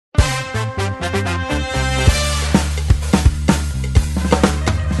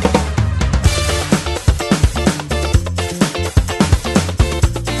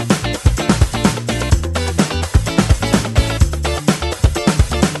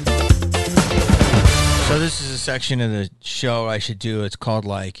this is a section of the show I should do. It's called,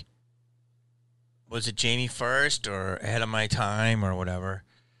 like, was it Jamie First or Ahead of My Time or whatever?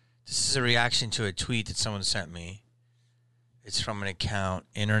 This is a reaction to a tweet that someone sent me. It's from an account,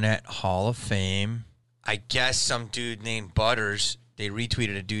 Internet Hall of Fame. I guess some dude named Butters, they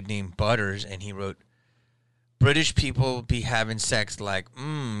retweeted a dude named Butters, and he wrote, British people be having sex like,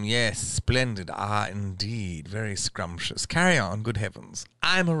 yes, splendid, indeed, very scrumptious. Carry on, good heavens,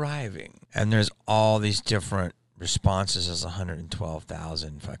 I'm arriving. And there's all these different responses. There's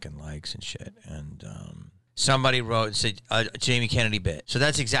 112,000 fucking likes and shit. And somebody wrote and said, Jamie Kennedy bit. So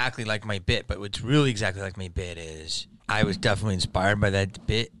that's exactly like my bit, but what's really exactly like my bit is I was definitely inspired by that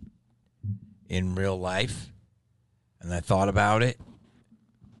bit in real life, and I thought about it.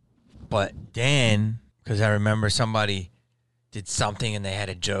 But then, because I remember somebody did something and they had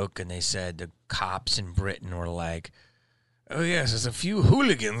a joke and they said the cops in Britain were like, oh yes, there's a few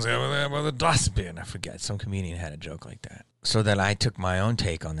hooligans over there by the dustbin. I forget, some comedian had a joke like that. So then I took my own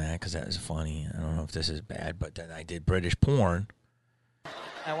take on that because that was funny. I don't know if this is bad, but then I did British porn.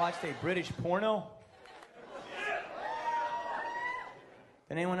 I watched a British porno.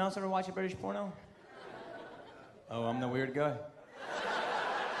 Did anyone else ever watch a British porno? Oh, I'm the weird guy.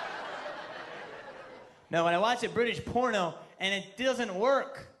 No, when I watch a British porno and it doesn't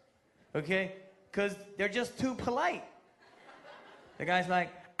work, okay? Because they're just too polite. The guy's like,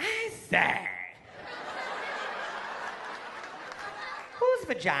 I say, whose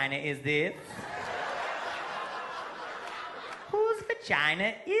vagina is this? Whose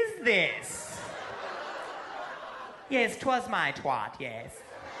vagina is this? Yes, 'twas my twat, yes.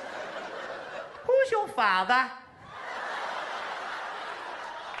 Who's your father?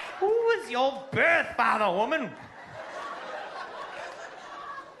 Who was your birth father, woman?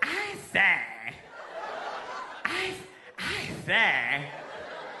 I say, I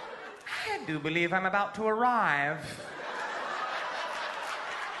do believe I'm about to arrive.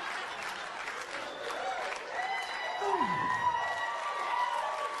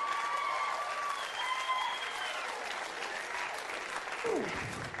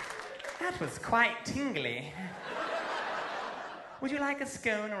 That was quite tingly. Would you like a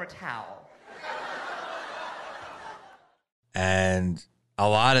scone or a towel? And a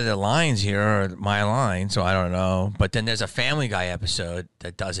lot of the lines here are my lines, so I don't know. But then there's a Family Guy episode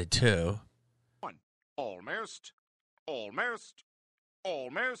that does it too. Almost. There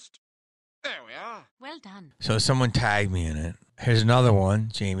we are. Well done. So someone tagged me in it. Here's another one.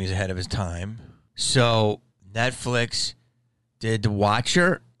 Jamie's ahead of his time. So Netflix did The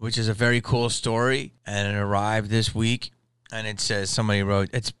Watcher, which is a very cool story, and it arrived this week. And it says, somebody wrote,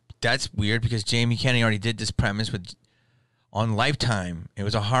 that's weird because Jamie Kennedy already did this premise on Lifetime. It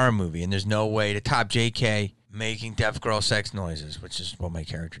was a horror movie, and there's no way to top JK making deaf girl sex noises, which is what my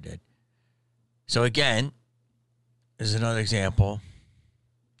character did. So again, there's another example.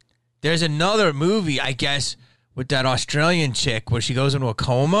 There's another movie, I guess, with that Australian chick where she goes into a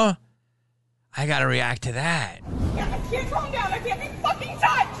coma. I got to react to that. Yeah, my kid's wrong down. I can't be fucking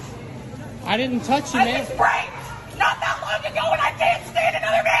touched. I didn't touch you, I man. was raped not that long ago, and I can't stand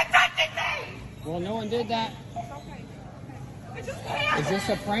another man touching me. Well, no one did that. I just can't. Is this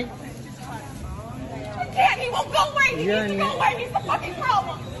a prank? I can't. He won't go away. He You're needs to in go it. away. He's the fucking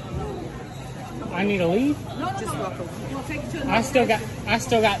problem. I need to leave. No, just welcome. We'll take you to I still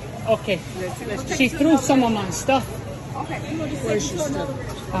got. Okay. She threw some of my stuff. Okay. Where's your stuff?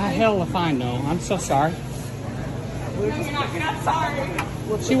 Hell if I know. I'm so sorry. You're not sorry.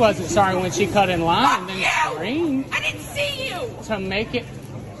 She wasn't sorry when she cut in line Fuck and then you! screamed I didn't see you. to make it.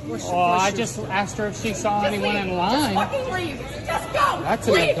 Oh, I just asked her if she saw Just anyone leave. in line. Just fucking leave. Just go. That's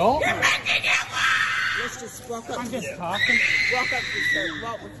an Leave. adult. You're making it loud. Let's just walk up I'm to just you. talking. Walk up to you, sir.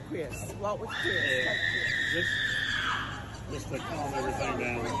 Walk with Chris. Walk with Chris. Touch Chris. Just to calm everything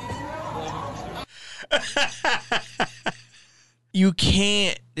down. You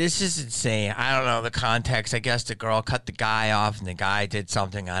can't. This is insane. I don't know the context. I guess the girl cut the guy off and the guy did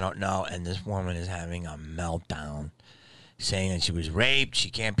something. I don't know. And this woman is having a meltdown, saying that she was raped. She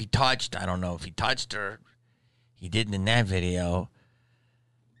can't be touched. I don't know if he touched her. He didn't in that video.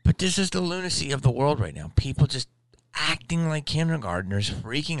 But this is the lunacy of the world right now. People just acting like kindergartners,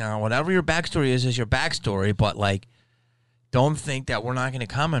 freaking out. Whatever your backstory is your backstory. But, like, don't think that we're not going to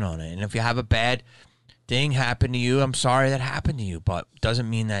comment on it. And if you have a bad thing happen to you, I'm sorry that happened to you. But doesn't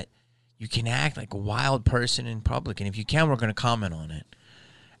mean that you can act like a wild person in public. And if you can, we're going to comment on it.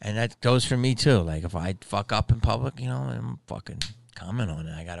 And that goes for me, too. Like, if I fuck up in public, you know, I'm fucking comment on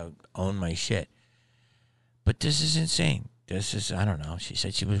it. I got to own my shit. But this is insane. This is, I don't know. She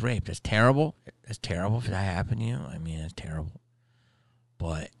said she was raped. That's terrible. That's terrible if that happened to you. I mean, it's terrible.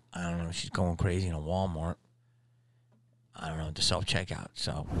 But I don't know she's going crazy in a Walmart. I don't know, the self-checkout.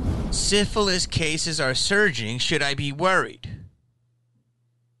 So, syphilis cases are surging. Should I be worried?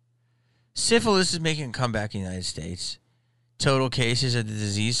 Syphilis is making a comeback in the United States. Total cases of the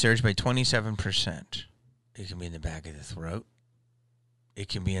disease surged by 27%. It can be in the back of the throat. It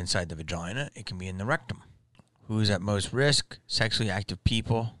can be inside the vagina. It can be in the rectum. Who's at most risk? Sexually active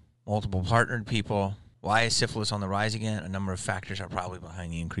people, multiple partnered people. Why is syphilis on the rise again? A number of factors are probably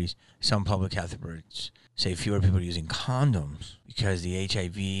behind the increase. Some public health experts say fewer people are using condoms because the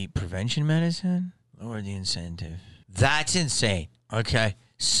HIV prevention medicine lowered the incentive. That's insane. Okay.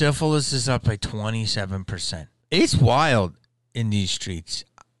 Syphilis is up by 27%. It's wild in these streets.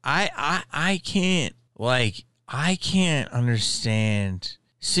 I can't understand.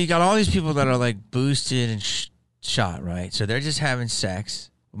 So you got all these people that are like boosted and shot, right? So they're just having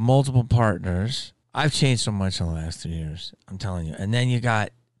sex, multiple partners. I've changed so much in the last 3 years. I'm telling you. And then you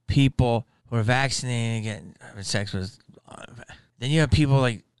got people who are vaccinated, having sex with. Then you have people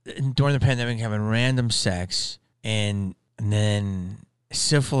like during the pandemic having random sex, and then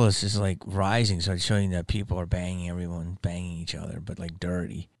syphilis is like rising. So it's showing that people are banging each other, but like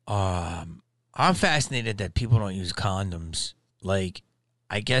dirty. I'm fascinated that people don't use condoms. Like,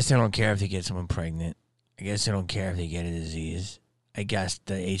 I guess they don't care if they get someone pregnant. I guess they don't care if they get a disease. I guess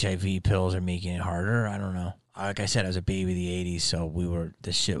the HIV pills are making it harder. I don't know. Like I said, I was a baby in the 80s, so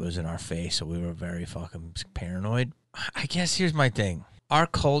this shit was in our face, so we were very fucking paranoid. I guess here's my thing. Our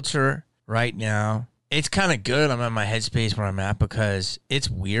culture right now, it's kind of good. I'm at my headspace where I'm at because it's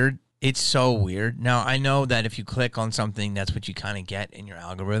weird. It's so weird. Now, I know that if you click on something, that's what you kind of get in your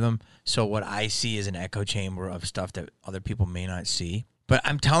algorithm. So what I see is an echo chamber of stuff that other people may not see. But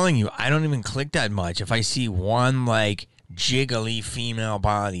I'm telling you, I don't even click that much. If I see one, like, jiggly female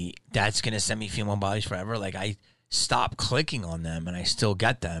body, that's going to send me female bodies forever. Like, I stop clicking on them, and I still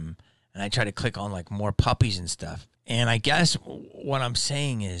get them. And I try to click on, like, more puppies and stuff. And I guess what I'm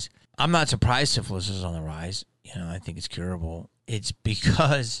saying is I'm not surprised syphilis is on the rise. You know, I think it's curable. It's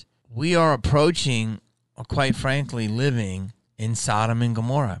because we are approaching, or quite frankly, living in Sodom and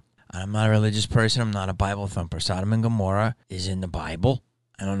Gomorrah. I'm not a religious person. I'm not a Bible thumper. Sodom and Gomorrah is in the Bible.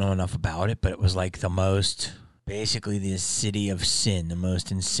 I don't know enough about it, but it was like basically the city of sin, the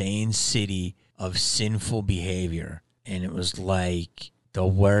most insane city of sinful behavior. And it was like the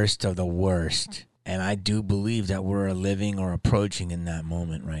worst of the worst. And I do believe that we're living or approaching in that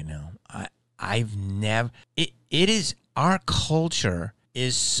moment right now. Our culture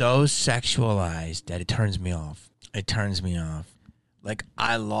is so sexualized that it turns me off. It turns me off. Like,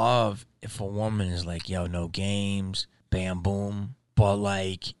 I love if a woman is like, yo, no games, bam, boom. But,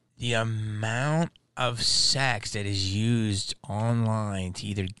 like, the amount of sex that is used online to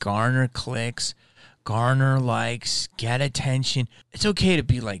either garner clicks, garner likes, get attention. It's okay to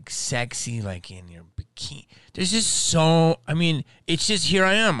be, like, sexy, like, in your bikini. There's just it's just, here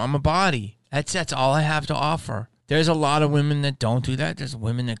I am. I'm a body. That's all I have to offer. There's a lot of women that don't do that. There's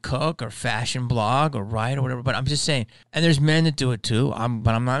women that cook or fashion blog or write or whatever. But I'm just saying. And there's men that do it too.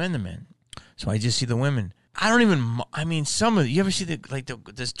 But I'm not into men. So I just see the women. You ever see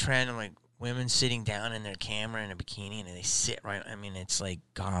this trend of like women sitting down in their camera in a bikini and they sit right. It's like,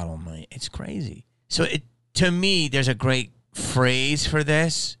 God almighty. It's crazy. So to me, there's a great phrase for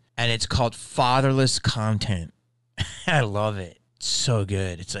this, and it's called fatherless content. I love it. It's so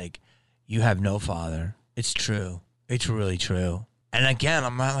good. It's like, you have no father. It's true. It's really true. And again,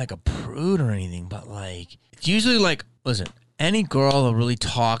 I'm not like a prude or anything, but like, it's usually like, listen, any girl who really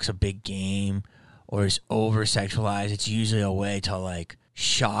talks a big game or is over sexualized, it's usually a way to like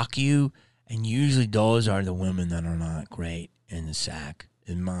shock you. And usually those are the women that are not great in the sack.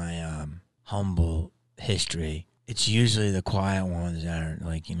 In my humble history, it's usually the quiet ones that are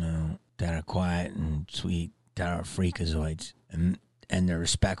like, that are quiet and sweet, that are freakazoids. And they're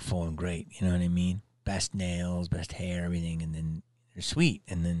respectful and great. You know what I mean? Best nails, best hair, everything, and then they're sweet.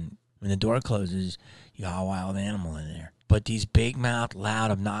 And then when the door closes, you got a wild animal in there. But these big mouth, loud,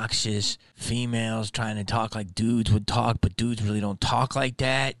 obnoxious females trying to talk like dudes would talk, but dudes really don't talk like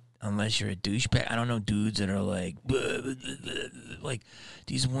that unless you're a douchebag. I don't know dudes that are like, like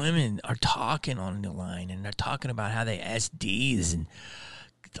these women are talking on the line and they're talking about how they SDs and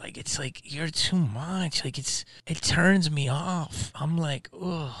like, it's like, you're too much. Like, it turns me off. I'm like,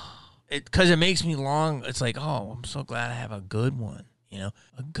 ugh. Because it makes me long. It's like, oh, I'm so glad I have a good one. A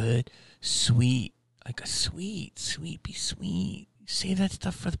good, sweet, like a sweet, be sweet. Save that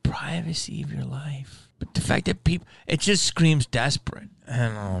stuff for the privacy of your life. But the fact that it just screams desperate.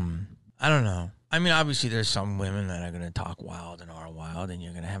 And I don't know. Obviously there's some women that are going to talk wild and are wild and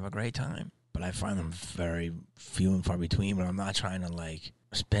you're going to have a great time. but I find them very few and far between. But I'm not trying to like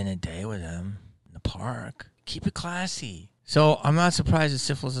spend a day with them in the park. Keep it classy. So I'm not surprised that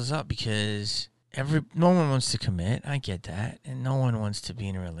syphilis is up because no one wants to commit. I get that, and no one wants to be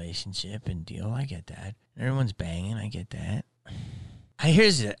in a relationship and deal. I get that. Everyone's banging. I get that.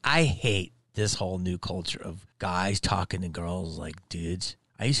 Here's it. I hate this whole new culture of guys talking to girls like dudes.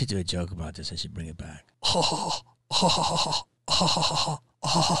 I used to do a joke about this. I should bring it back.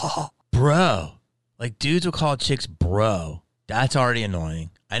 Bro. Like, dudes will call chicks bro. That's already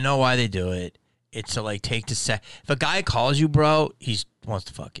annoying. I know why they do it. It's to, like, take the set. If a guy calls you bro, he wants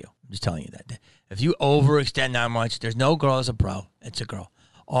to fuck you. I'm just telling you that. If you overextend that much, there's no girl as a bro. It's a girl.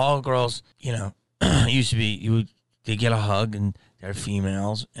 All girls, you know, used to be, they get a hug, and they're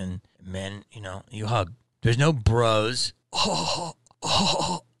females, and men, you know, you hug. There's no bros.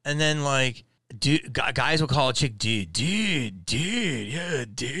 And then, like, dude, guys will call a chick dude, yeah,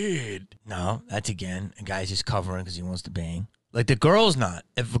 dude. No, that's again, a guy's just covering because he wants to bang. Like, the girl's not.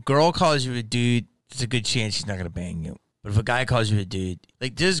 If a girl calls you a dude, there's a good chance she's not going to bang you. But if a guy calls you a dude,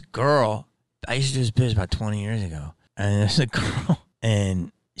 like this girl, I used to do this biz about 20 years ago. And there's a girl,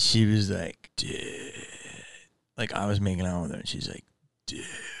 and she was like, dude. Like, I was making out with her, and she's like,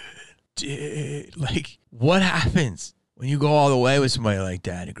 dude. Like, what happens when you go all the way with somebody like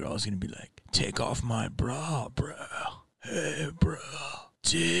that? A girl's going to be like, take off my bra, bro. Hey, bro.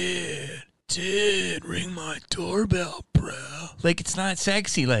 Dude, ring my doorbell, bro. Like, it's not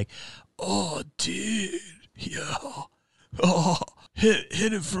sexy. Like, oh, dude, yeah. Oh, hit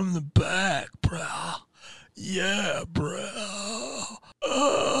it from the back, bro. Yeah, bro.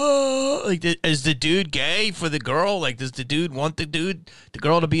 Oh, like, is the dude gay for the girl? Like, does the dude want the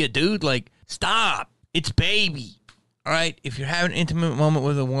girl to be a dude? Like, stop. It's baby. All right? If you're having an intimate moment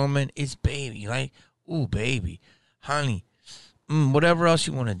with a woman, it's baby. Like, ooh, baby. Honey. Whatever else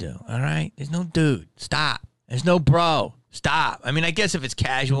you want to do. All right? There's no dude. Stop. There's no bro. Stop. I mean, I guess if it's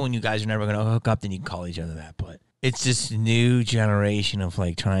casual and you guys are never going to hook up, then you can call each other that. But it's this new generation of,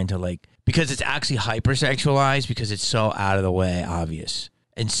 like, trying to, like, because it's actually hypersexualized because it's so out of the way obvious.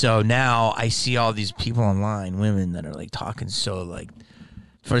 And so now I see all these people online, women that are, like, talking so, like,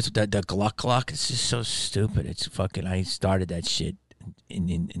 first, the gluck, it's just so stupid. It's fucking, I started that shit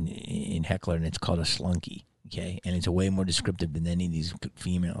in Heckler, and it's called a slunky, okay? And it's way more descriptive than any of these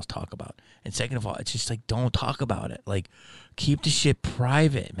females talk about. And second of all, it's just like, don't talk about it. Like, keep the shit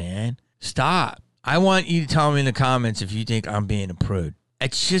private, man. Stop. I want you to tell me in the comments if you think I'm being a prude.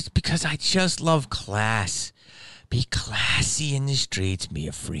 It's just because I just love class. Be classy in the streets, be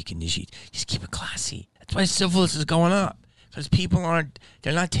a freak in the sheets. Just keep it classy. That's why syphilis is going up. Because people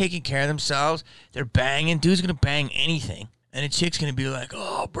they're not taking care of themselves. They're banging. Dude's going to bang anything. And a chick's going to be like,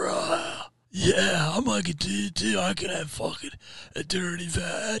 oh, bro, yeah, I'm like a dude, too. I can have fucking a dirty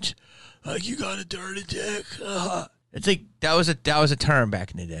vag. Like, you got a dirty dick. It's like, that was a term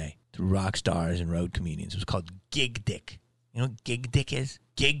back in the day through rock stars and road comedians. It was called gig dick. You know what gig dick is?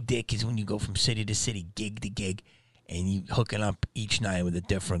 Gig dick is when you go from city to city, gig to gig, and you hooking up each night with a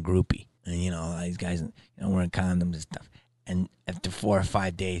different groupie. And, you know, these guys, you know, wearing condoms and stuff. And after 4 or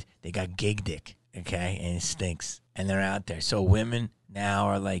 5 days, they got gig dick, okay? And it stinks. And they're out there. So women now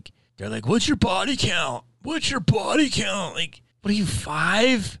are like, they're like, what's your body count? What's your body count? Like, what are you,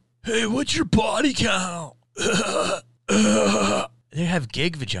 5? Hey, what's your body count? They have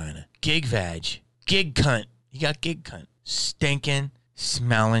gig vagina, gig vag, gig cunt. You got gig cunt. Stinking,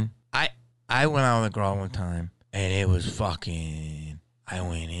 smelling. I went out with a girl one time, and it was fucking, I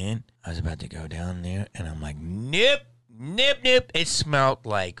went in, I was about to go down there, and I'm like, nip. It smelled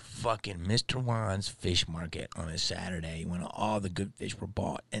like fucking Mr. Juan's fish market on a Saturday when all the good fish were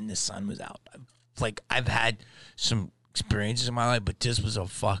bought and the sun was out. Like, I've had some experiences in my life, but this was a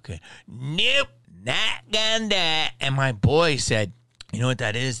fucking nip, not gonna. And my boy said, you know what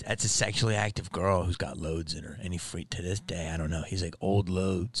that is? That's a sexually active girl who's got loads in her. And he freaked to this day, I don't know. He's like, old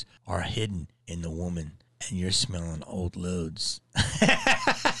loads are hidden in the woman, and you're smelling old loads.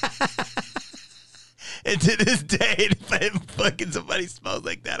 And to this day, if fucking somebody smells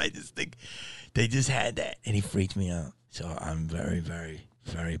like that, I just think they just had that. And he freaked me out. So I'm very, very,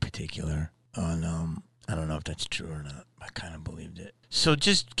 very particular on, I don't know if that's true or not. I kind of believed it. So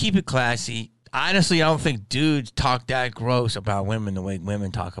just keep it classy. Honestly, I don't think dudes talk that gross about women the way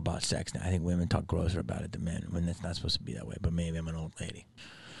women talk about sex now. I think women talk grosser about it than men when it's not supposed to be that way. But maybe I'm an old lady.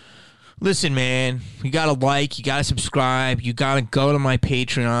 Listen, man, you got to like, you got to subscribe, you got to go to my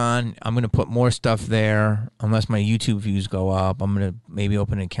Patreon. I'm going to put more stuff there unless my YouTube views go up. I'm going to maybe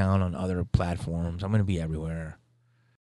open an account on other platforms. I'm going to be everywhere.